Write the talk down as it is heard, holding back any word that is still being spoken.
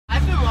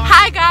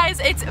guys,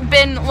 it's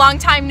been a long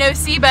time no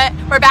see, but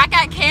we're back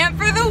at camp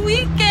for the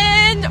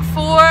weekend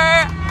for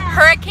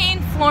Hurricane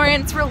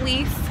Florence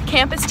relief.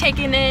 Camp is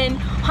taking in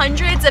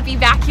hundreds of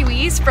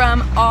evacuees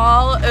from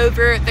all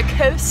over the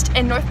coast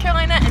in North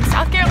Carolina and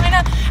South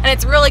Carolina, and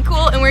it's really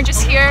cool, and we're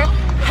just here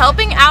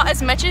helping out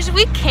as much as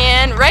we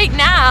can. Right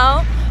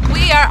now,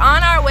 we are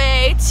on our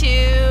way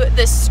to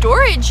the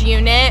storage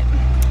unit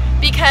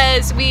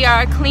because we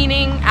are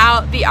cleaning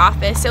out the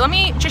office. So let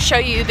me just show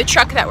you the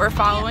truck that we're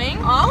following.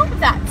 All of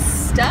that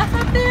stuff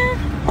up there,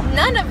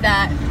 none of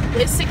that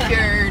is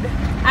secured.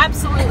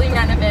 Absolutely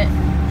none of it.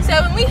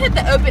 So when we hit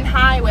the open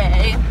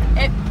highway,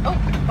 it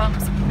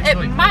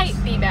might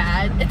be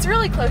bad. It's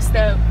really close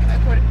though.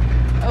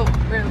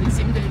 Really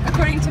zoomed in.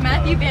 According to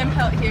Matthew Van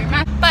Pelt here.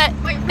 But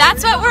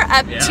that's what we're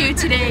up to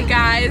today,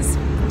 guys.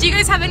 Do you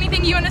guys have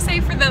anything you want to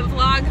say for the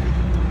vlog?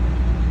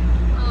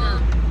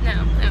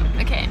 No.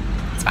 Okay.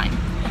 Fine.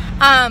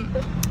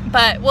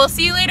 But we'll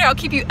see you later. I'll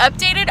keep you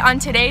updated on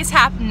today's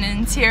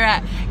happenings here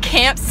at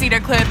Camp Cedar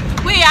Cliff.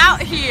 We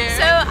out here.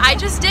 So I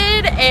just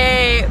did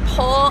a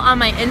poll on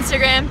my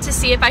Instagram to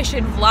see if I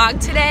should vlog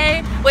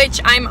today,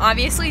 which I'm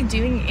obviously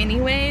doing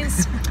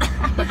anyways.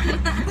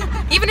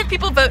 Even if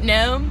people vote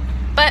no.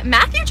 But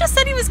Matthew just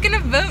said he was gonna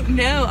vote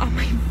no on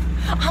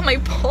my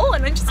poll,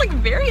 and I'm just like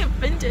very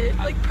offended,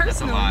 like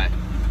personally. That's a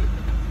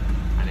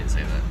lie. I didn't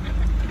say that.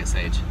 Like a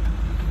sage.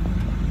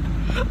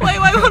 Wait,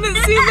 I want to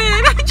zoom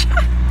in.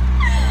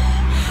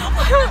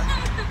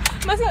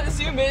 Must not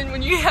zoom in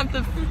when you have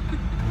the.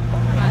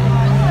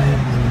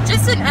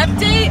 Just an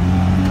update.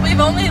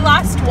 We've only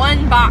lost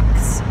one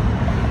box,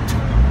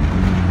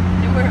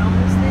 and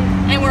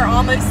we're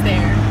almost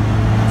there.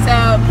 So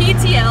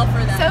PTL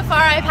for that. So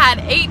far, I've had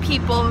 8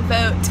 people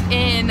vote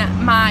in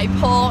my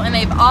poll, and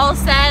they've all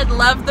said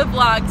love the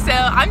vlog. So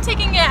I'm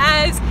taking it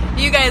as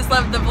you guys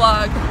love the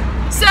vlog.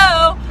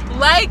 So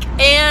like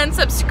and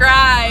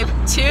subscribe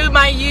to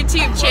my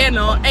YouTube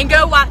channel and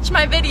go watch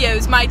my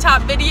videos. My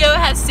top video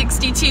has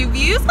 62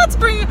 views. Let's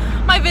bring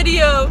my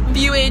video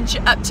viewage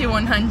up to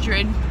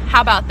 100.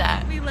 How about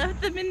that? We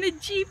left them in the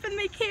Jeep and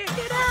they can't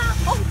get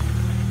out.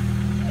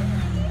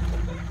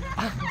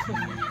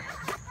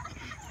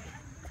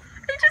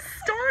 They just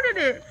started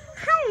it.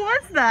 Who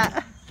was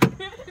that?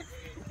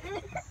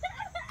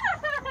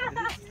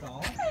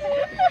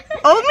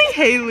 Only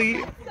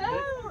Haley.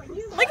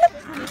 Look at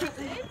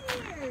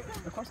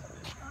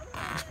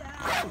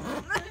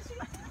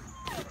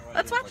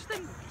Let's watch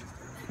them.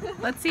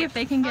 Let's see if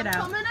they can get out.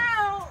 Coming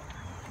out.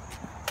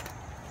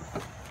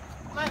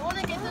 Might want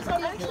to get this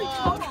on the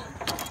vlog.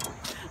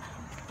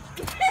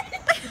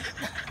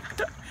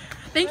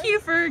 Thank you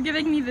for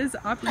giving me this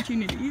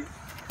opportunity.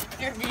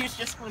 Your views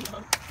just went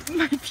up.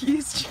 My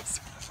views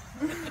just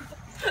went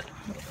up.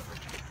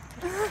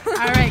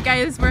 Alright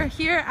guys, we're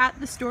here at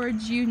the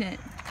storage unit.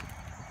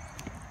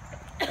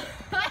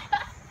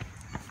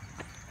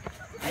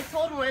 I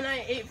told Wynn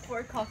I ate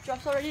 4 cough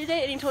drops already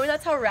today, and he told me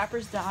that's how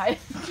rappers die.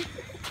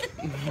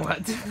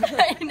 What?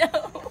 I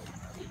know.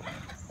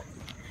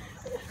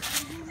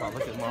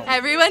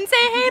 Everyone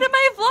say hey to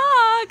my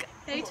vlog!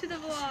 Hey to the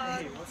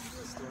vlog.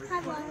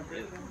 Hi vlog.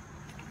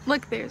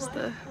 Look, there's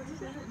the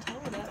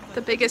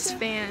biggest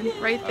fan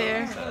right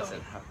there.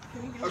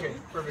 Okay,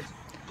 perfect.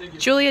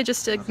 Julia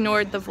just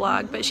ignored the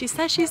vlog, but she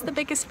says she's the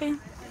biggest fan.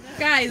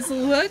 Guys,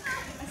 look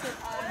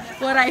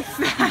what I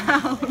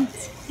found.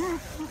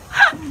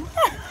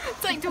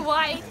 It's like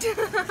Dwight.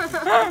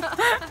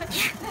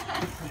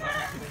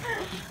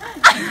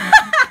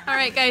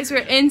 Alright guys, we're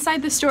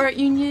inside the storage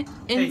unit,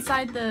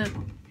 inside the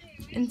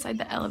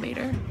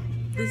elevator.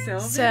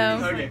 So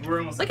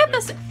look at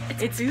this.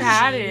 It's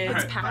padded.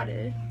 It's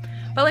padded.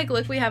 But like,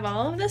 look, we have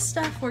all of this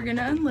stuff we're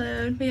gonna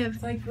unload. We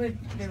have like what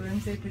the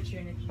rooms they put you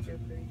in if you go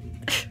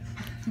crazy.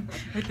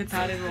 With the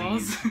padded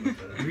walls.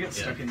 We get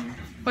stuck in here.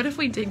 What if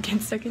we did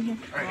get stuck in here?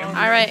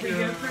 Alright.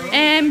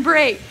 And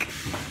break.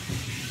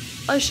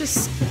 Let's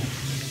just.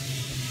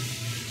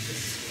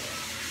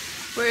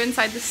 We're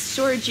inside the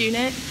storage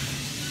unit.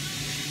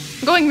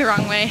 I'm going the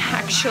wrong way,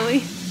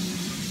 actually.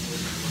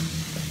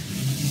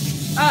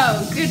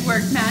 Oh, good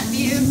work,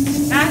 Matthew.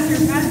 Faster.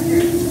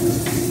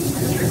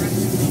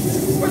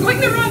 We're going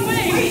the wrong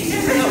way.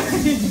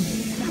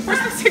 We're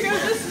supposed to go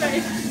this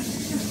way.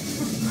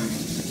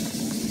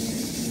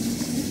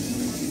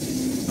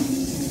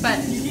 But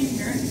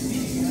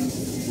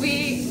we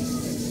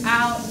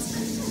out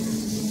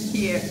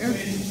here.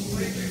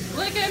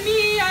 Look at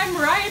me, I'm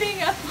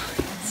riding up.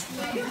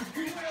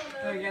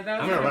 Oh yeah,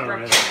 that I'm was gonna run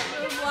around.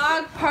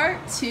 Vlog part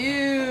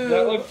 2.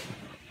 That looked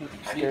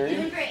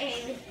scary.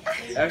 Great.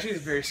 Actually,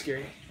 it's very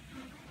scary.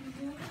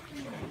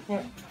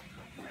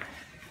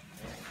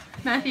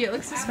 Matthew, it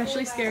looks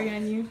especially scary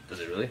on you. Does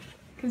it really?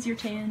 Because you're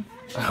tan.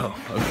 Oh,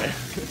 okay.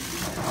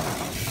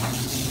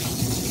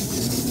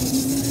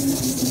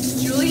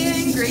 Julia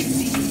and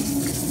Gracie.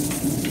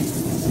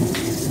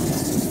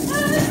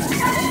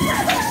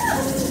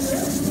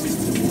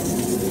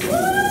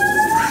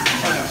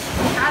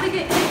 How to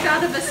get kicked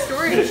out of a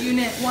storage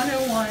unit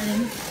 101.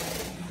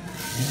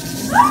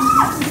 Oh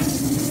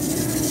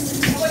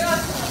my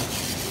god!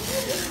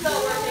 It's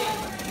not working.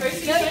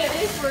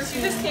 works.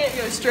 You just can't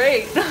go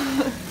straight.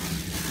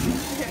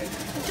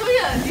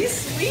 Julia,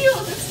 these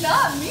wheels, it's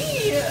not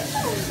me.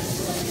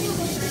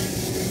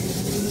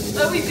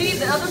 Oh, we beat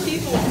the other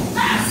people.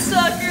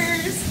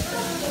 Suckers.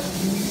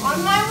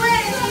 On my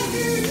way,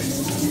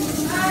 suckers.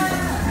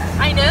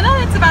 I know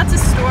that it's about to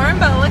storm,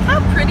 but look how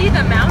pretty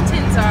the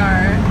mountains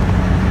are.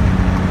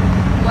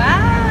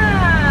 Wow.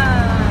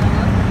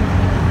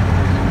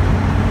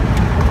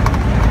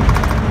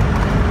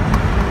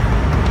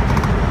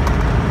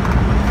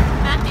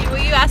 Matthew, will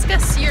you ask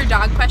us your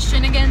dog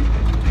question again?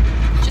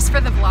 Just for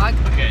the vlog.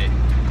 Okay,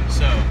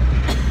 so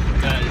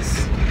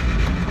does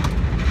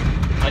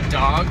a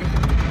dog,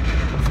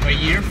 a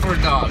year for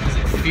a dog, does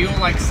it feel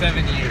like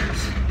 7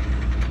 years?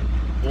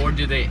 Or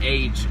do they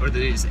age, or do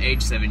they just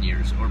age 7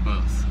 years, or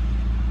both?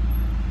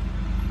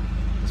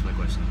 That's my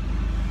question.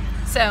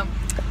 So,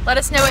 let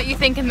us know what you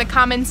think in the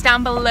comments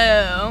down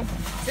below.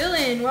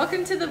 Dylan,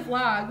 welcome to the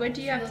vlog. What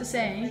do you have to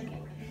say?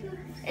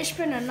 It's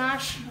been a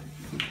nice,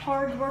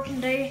 hard working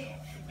day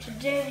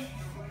today.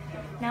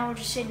 Now we're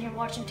just sitting here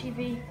watching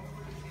TV.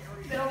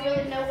 We don't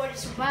really know what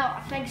it's about.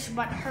 I think it's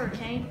about a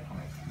hurricane.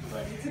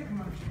 But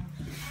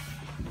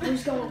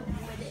who's going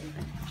with it?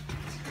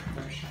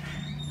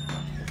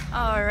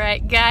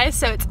 Alright guys,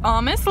 so it's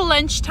almost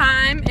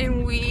lunchtime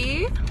and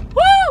we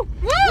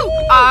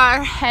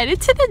are headed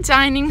to the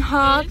dining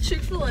hall.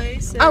 Chick-fil-A.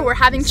 So Oh, we're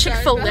having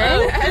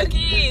Chick-fil-A?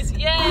 Cookies,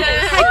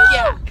 yes. Heck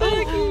yeah.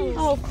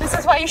 Oh, this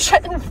is why you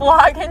shouldn't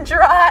vlog and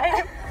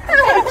drive.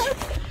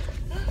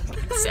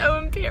 So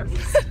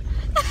embarrassed.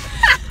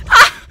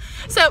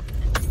 So,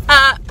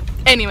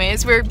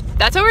 anyways,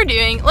 that's what we're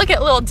doing. Look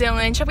at little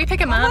Dylan. Should we pick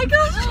him up? Oh my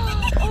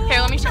gosh. Here,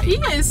 let me show you.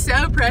 He is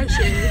so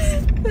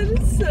precious. That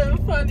is so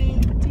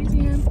funny.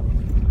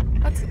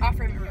 Let's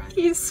offer him a ride.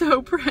 He's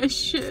so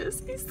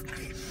precious.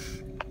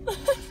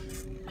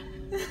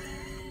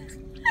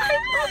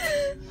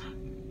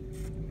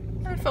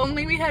 If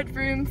only we had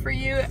room for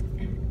you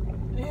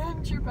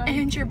And your bike.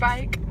 and your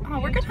bike. Oh, are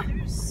we gonna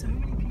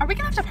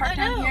have to park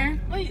down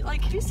here? Wait,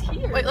 like who's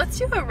here? Wait, let's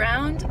do a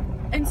round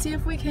and see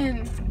if we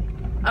can.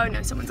 Oh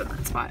no, someone's on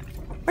that spot.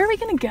 Where are we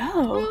gonna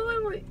go?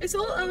 Wait. It's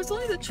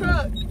only the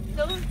truck.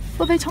 No.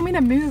 Well, they told me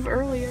to move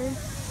earlier.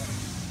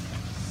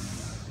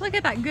 Look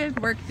at that good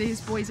work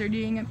these boys are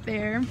doing up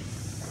there.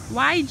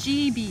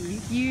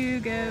 YGB,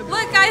 you go.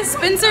 Look guys,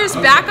 Spencer's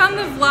back on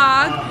the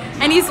vlog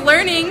and he's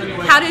learning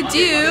how to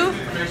do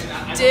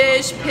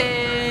dish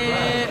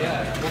pit.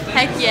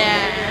 Heck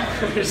yeah.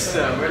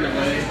 We're in the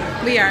way.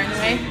 We are in the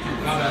way.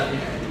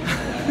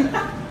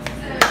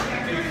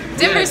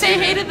 Dimper, say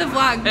hey to the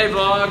vlog. Hey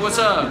vlog, what's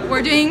up?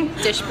 We're doing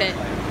dish pit.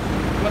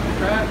 What the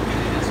crap? It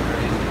is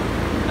crazy.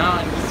 Now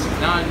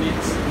I need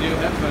new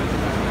headphones.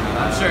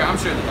 I'm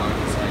sure the dog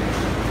is like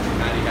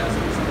Maddie has it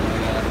or something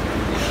like that.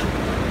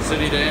 Yeah. So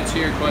to answer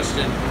your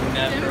question,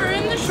 never. Dimper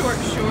in the short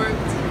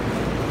shorts.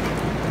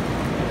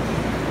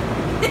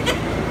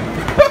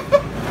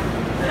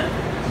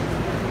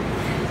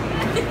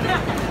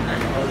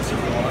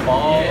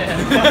 Ball.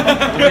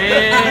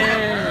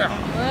 Yeah.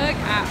 Look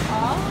at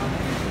all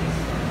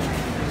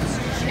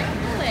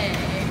Chick-fil-A.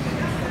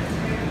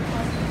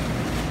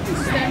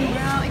 Standing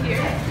out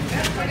here.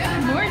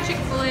 More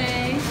Chick-fil-A.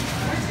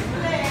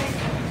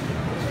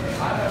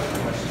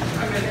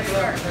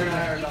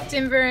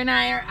 Denver and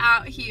I are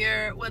out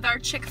here with our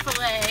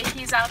Chick-fil-A.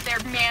 He's out there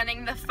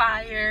manning the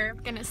fire.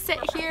 Gonna sit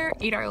here,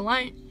 eat our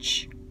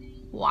lunch,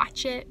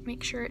 watch it,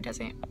 make sure it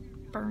doesn't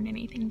burn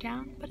anything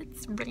down, but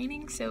it's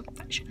raining, so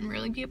that shouldn't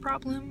really be a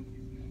problem.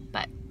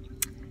 But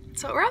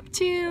that's what we're up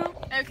to.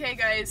 Okay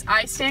guys,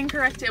 I stand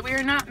corrected. We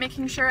are not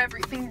making sure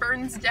everything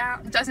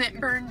doesn't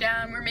burn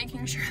down. We're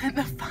making sure that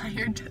the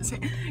fire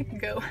doesn't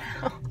go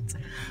out.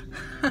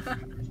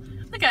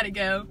 Look at it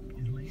go.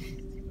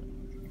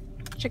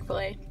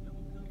 Chick-fil-A.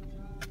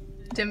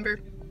 Denver.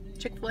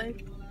 Chick-fil-A.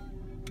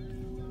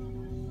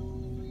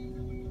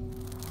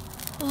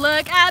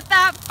 Look at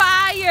that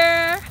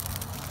fire!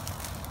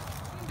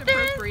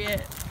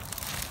 Appropriate.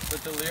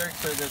 But the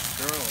lyrics are this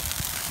girl.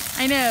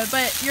 I know,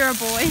 but you're a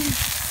boy.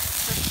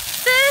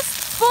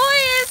 This boy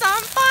is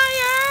on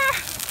fire!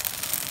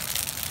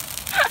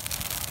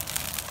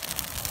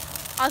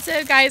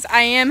 Also, guys,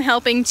 I am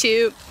helping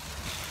too.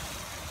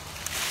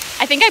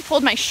 I think I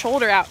pulled my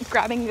shoulder out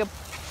grabbing a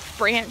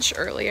branch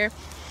earlier.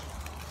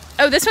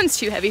 Oh, this one's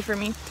too heavy for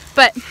me.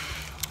 But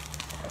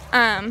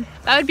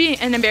that would be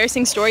an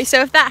embarrassing story.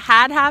 So if that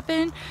had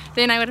happened,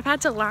 then I would have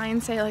had to lie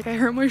and say like I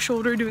hurt my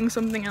shoulder doing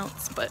something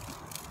else. But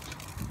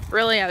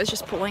really, I was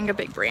just pulling a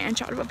big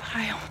branch out of a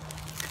pile.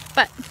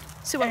 But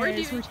so what we're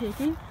doing, we're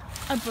taking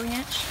a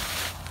branch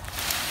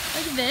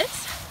like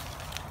this,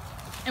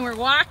 and we're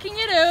walking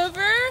it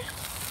over,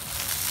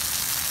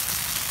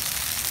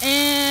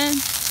 and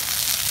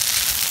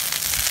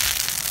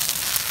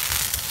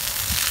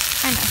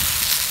I know,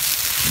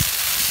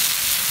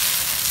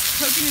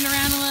 poking it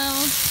around a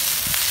little.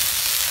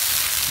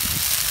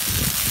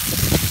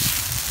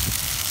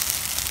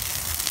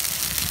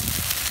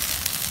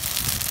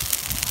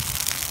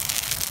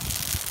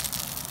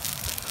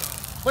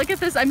 Look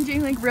at this, I'm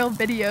doing like real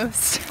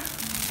videos.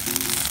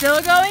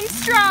 Still going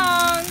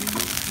strong.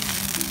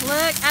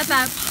 Look at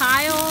that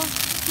pile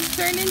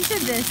turn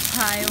into this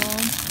pile.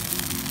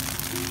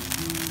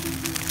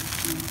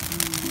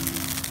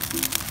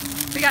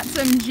 We got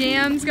some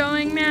jams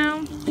going now.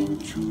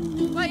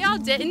 What y'all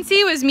didn't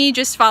see was me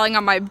just falling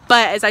on my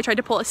butt as I tried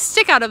to pull a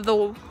stick out of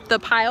the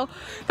pile.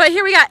 But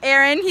here we got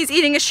Aaron. He's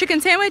eating a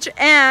chicken sandwich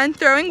and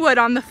throwing wood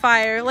on the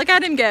fire. Look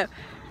at him go.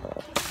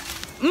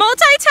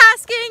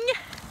 Multitasking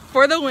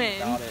for the win.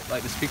 Got it.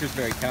 Like the speaker's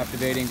very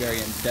captivating, very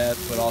in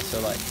depth, but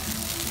also like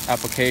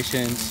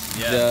applications.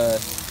 Yeah. The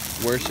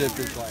worship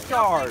is like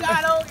Guitars.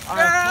 Got old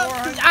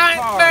girls,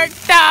 I'm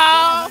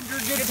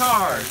 400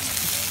 guitars.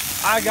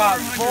 I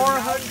got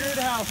 400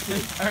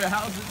 houses. 400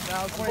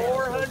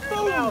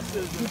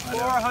 houses.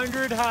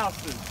 400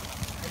 houses.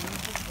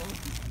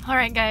 All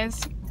right,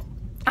 guys.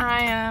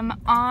 I am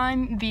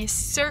on the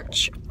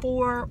search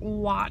for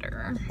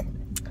water.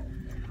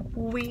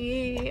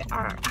 We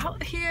are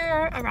out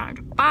here around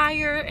a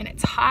fire and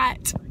it's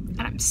hot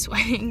and I'm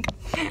sweating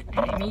and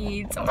I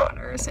need some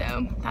water.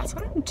 So that's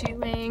what I'm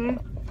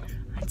doing.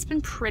 It's been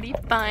pretty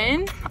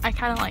fun. I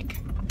kind of like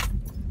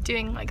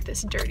doing like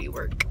this dirty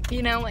work,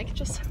 you know, like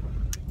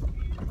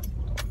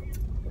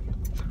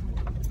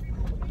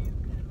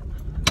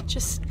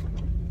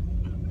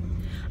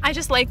I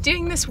just like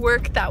doing this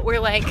work that we're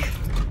like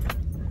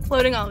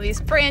loading all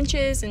these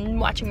branches and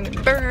watching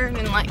them burn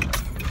and like,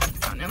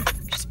 I don't know,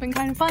 just been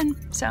kind of fun.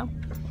 So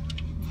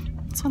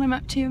that's what I'm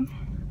up to.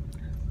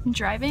 I'm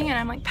driving and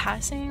I'm like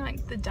passing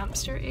like the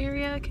dumpster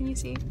area, can you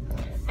see?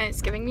 And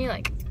it's giving me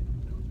like,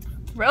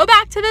 roll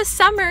back to the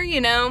summer,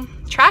 you know,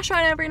 trash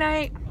run every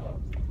night.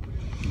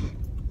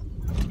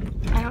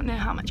 I don't know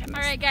how much I missed.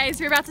 All right guys,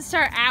 we're about to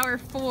start hour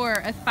 4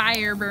 of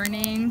fire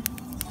burning.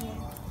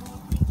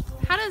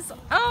 How does,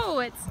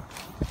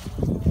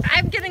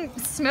 I'm getting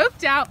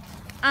smoked out.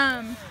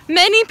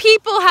 Many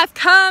people have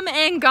come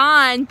and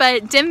gone,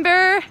 but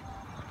Denver,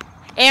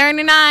 Aaron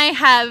and I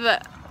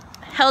have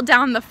held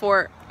down the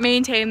fort,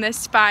 maintained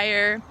this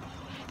fire.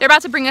 They're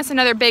about to bring us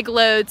another big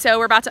load, so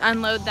we're about to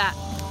unload that.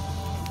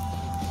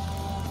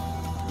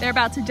 They're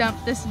about to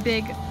dump this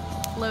big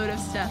load of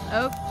stuff.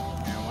 Oh.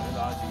 Man, what are the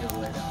odds you get a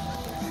lay down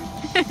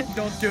right there?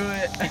 Don't do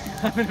it.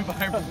 I'm an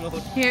environmental.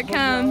 Here it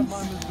comes.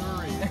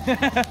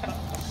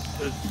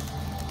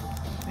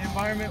 The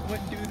environment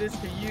wouldn't do this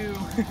to you.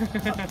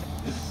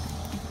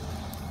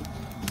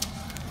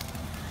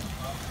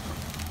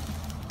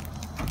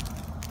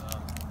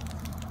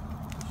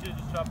 You should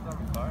just drop it on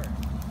the fire.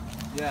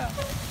 Yeah.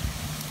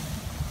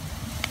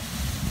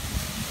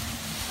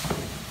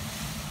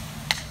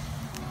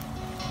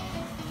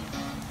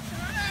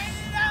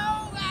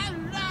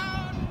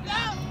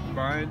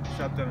 Brian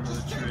chopped down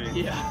another tree.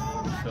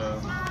 Yeah. So.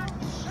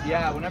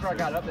 Yeah, whenever I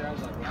got up there, I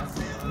was like, wow.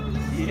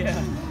 Yeah.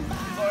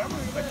 He's like, I'm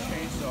gonna get my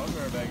chainsaw. I'll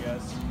grab that,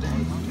 guys.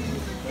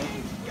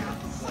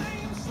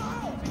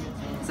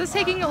 This is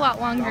taking a lot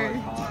longer.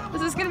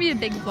 This is gonna be a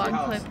big vlog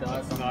clip.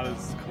 It's not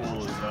as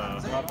cool as I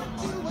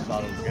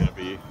thought it was gonna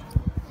be.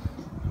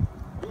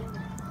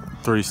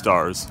 3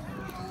 stars.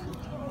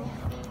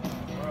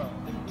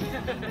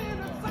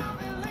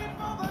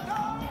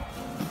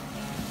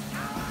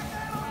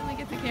 Finally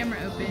get the camera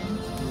open.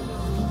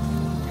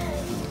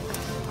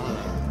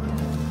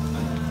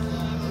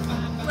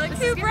 Look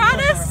who brought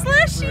us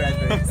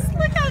slushies!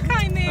 Look how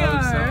kind they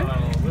are.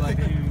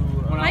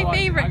 My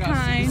favorite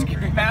kind.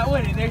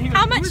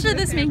 How much did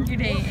this make your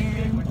day,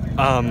 Aaron?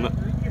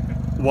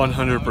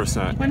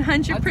 100%.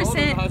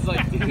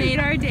 100% made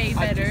our day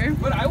better.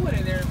 But I went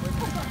in there.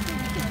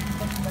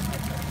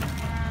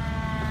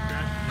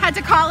 Had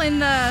to call in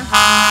the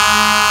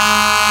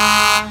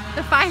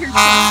fire truck.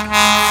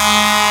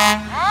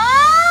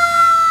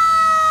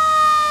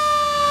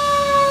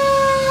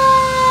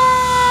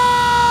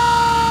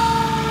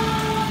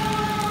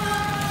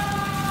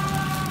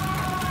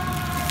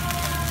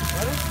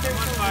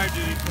 Fire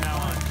duty from now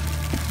on.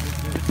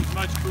 This is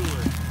much cooler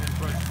than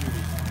brush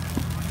duty.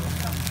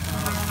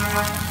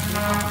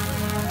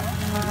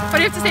 What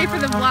do you have to say for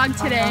the vlog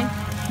today?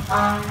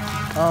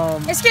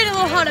 It's getting a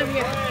little hot over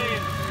here.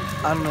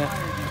 I don't know.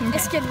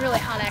 It's getting really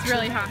hot It's actually.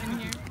 really hot in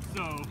here.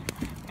 So,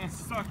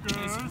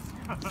 suckers.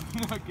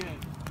 Again.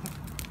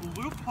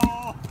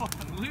 Loophole.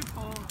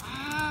 Loophole.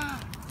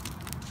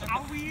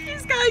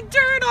 He's got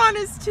dirt on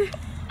his chin.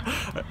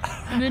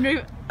 And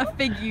then a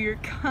figure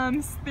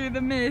comes through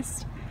the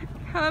mist,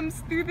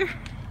 comes through the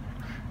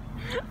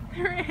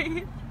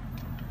rain.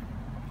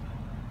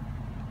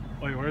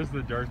 Wait, where's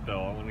the dirt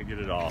though? I want to get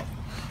it off.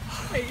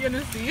 Are you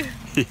gonna see?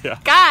 Yeah.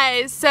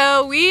 Guys,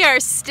 so we are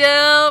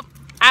still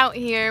out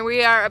here.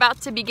 We are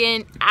about to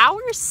begin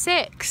hour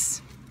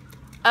 6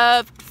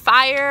 of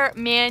fire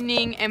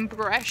manning and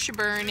brush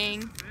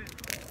burning.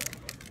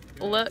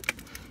 Look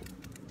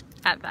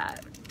at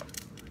that.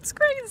 It's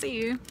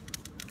crazy.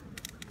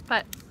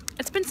 But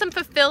it's been some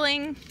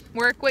fulfilling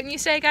work, wouldn't you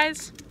say,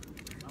 guys?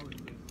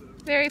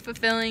 Very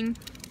fulfilling.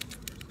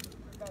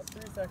 About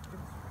 3 seconds.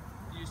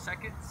 Few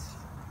seconds.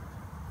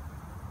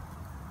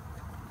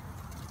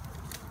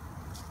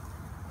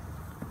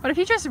 What if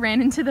you just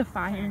ran into the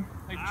fire?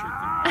 Like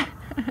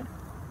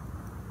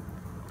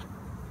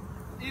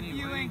If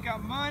you ain't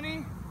got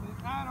money,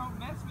 I don't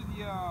mess with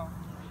y'all.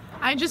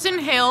 I just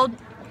inhaled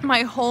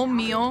my whole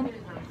meal,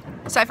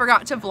 so I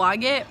forgot to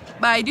vlog it,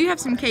 but I do have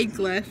some cakes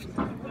left,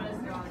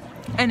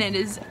 and it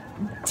is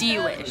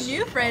delish.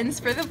 New friends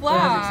for the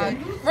vlog.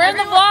 We're in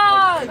the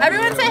vlog.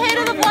 Everyone say hey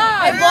to the vlog.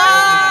 Hey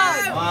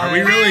vlog. Are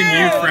we really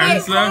new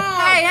friends though?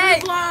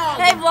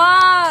 Hey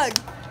vlog.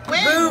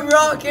 Boom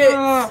rocket!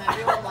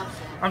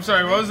 I'm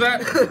sorry, what was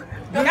that?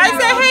 Guys,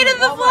 say hey to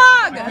the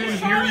vlog. I didn't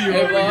hear you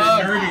over your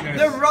nerdiness.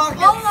 The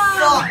rockets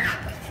suck!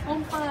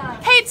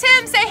 Hey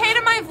Tim, say hey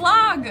to my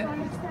vlog.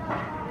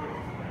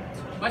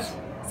 What?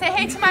 Say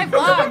hey to my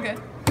vlog.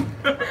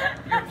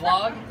 Your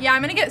vlog? Yeah,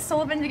 I'm gonna get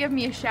Sullivan to give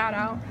me a shout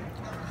out.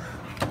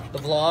 The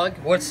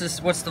vlog? What's the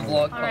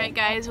vlog called? Alright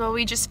guys, well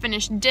we just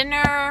finished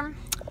dinner.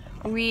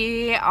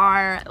 We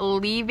are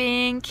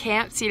leaving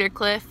Camp Cedar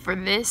Cliff for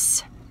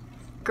this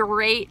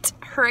great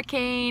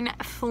Hurricane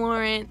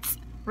Florence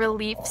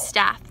Relief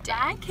Staff Day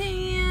at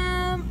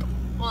camp.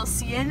 We'll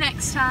see you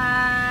next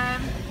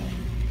time.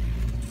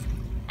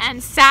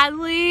 And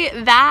sadly,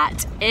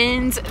 that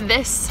ends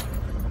this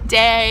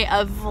day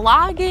of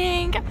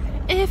vlogging.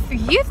 If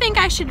you think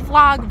I should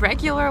vlog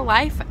regular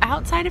life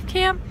outside of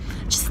camp,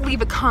 just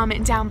leave a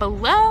comment down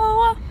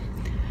below.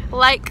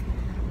 Like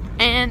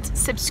and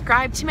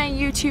subscribe to my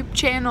YouTube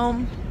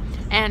channel,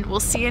 and we'll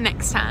see you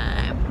next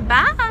time.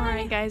 Bye!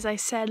 Alright guys, I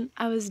said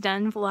I was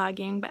done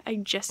vlogging, but I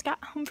just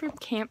got home from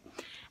camp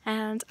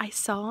and I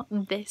saw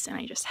this and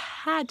I just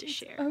had to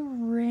share. A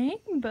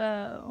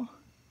rainbow.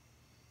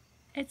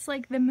 It's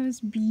like the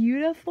most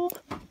beautiful,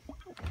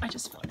 I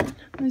just feel like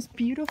the most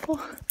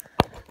beautiful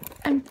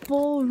and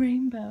full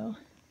rainbow.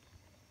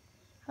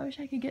 I wish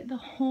I could get the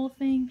whole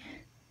thing.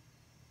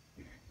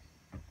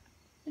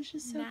 It's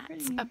just so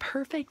pretty. That's a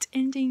perfect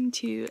ending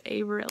to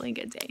a really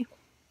good day.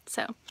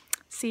 So,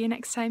 see you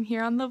next time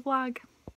here on the vlog.